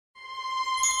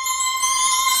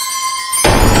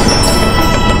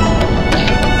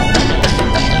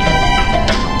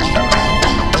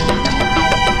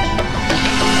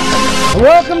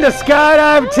Welcome to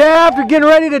Skydive Taft. We're getting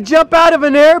ready to jump out of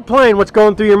an airplane. What's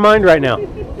going through your mind right now?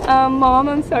 Mom,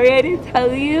 I'm sorry I didn't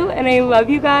tell you, and I love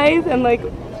you guys, and like,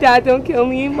 Dad, don't kill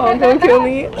me, Mom, don't kill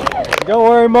me. Don't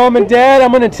worry, Mom and Dad,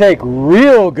 I'm gonna take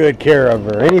real good care of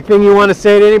her. Anything you want to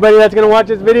say to anybody that's gonna watch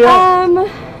this video? I'm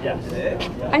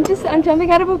jumping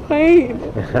out of a plane.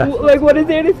 Like, what is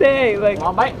there to say? Like,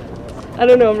 I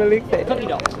don't know, I'm really excited.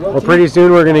 Well, pretty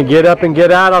soon we're gonna get up and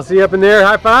get out. I'll see you up in there.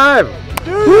 High five.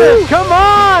 Dude, come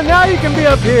on, now you can be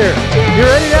up here. You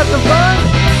ready to have some fun?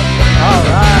 All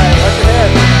right, watch your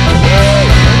head.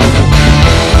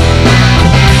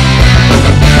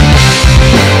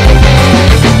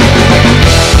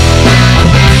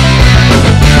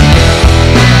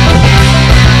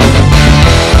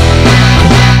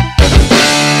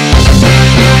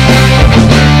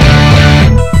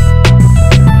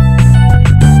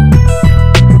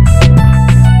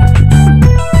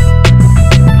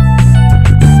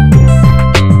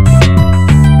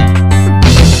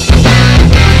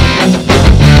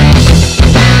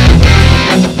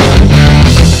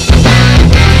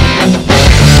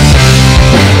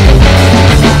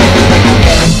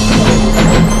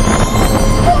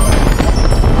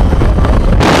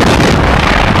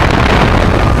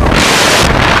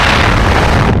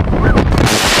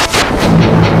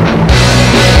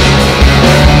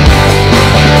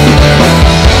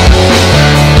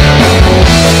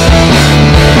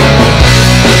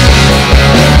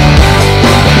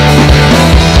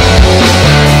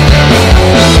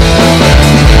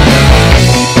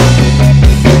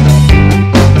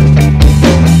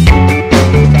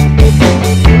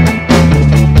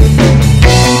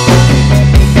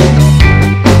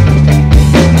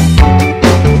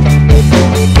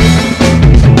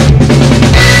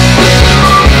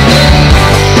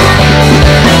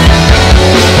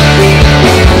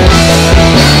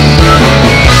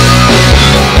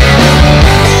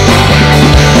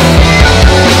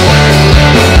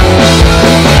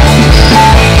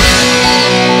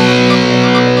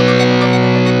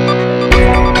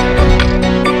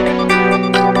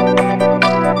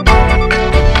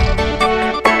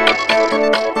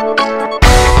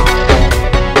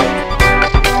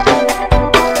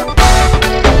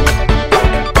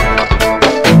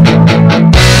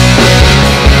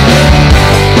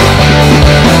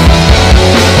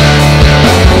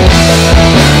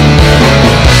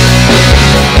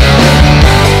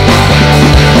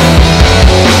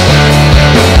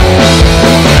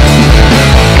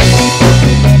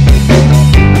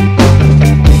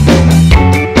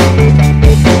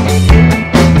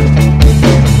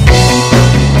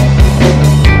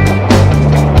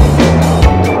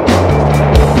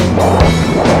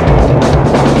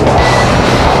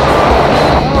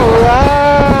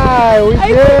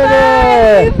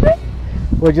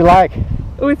 What'd you like?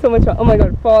 It was so much fun. Oh my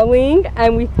god, falling,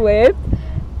 and we flipped,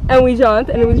 and we jumped,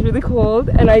 and it was really cold,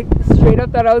 and I straight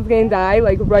up thought I was gonna die,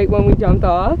 like right when we jumped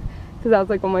off, because I was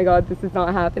like, oh my god, this is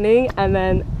not happening, and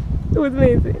then it was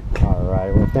amazing.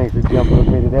 Alright, well thanks for jumping with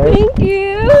me today. Thank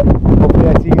you! Hopefully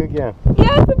I see you again.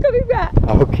 Yes, I'm coming back!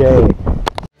 Okay.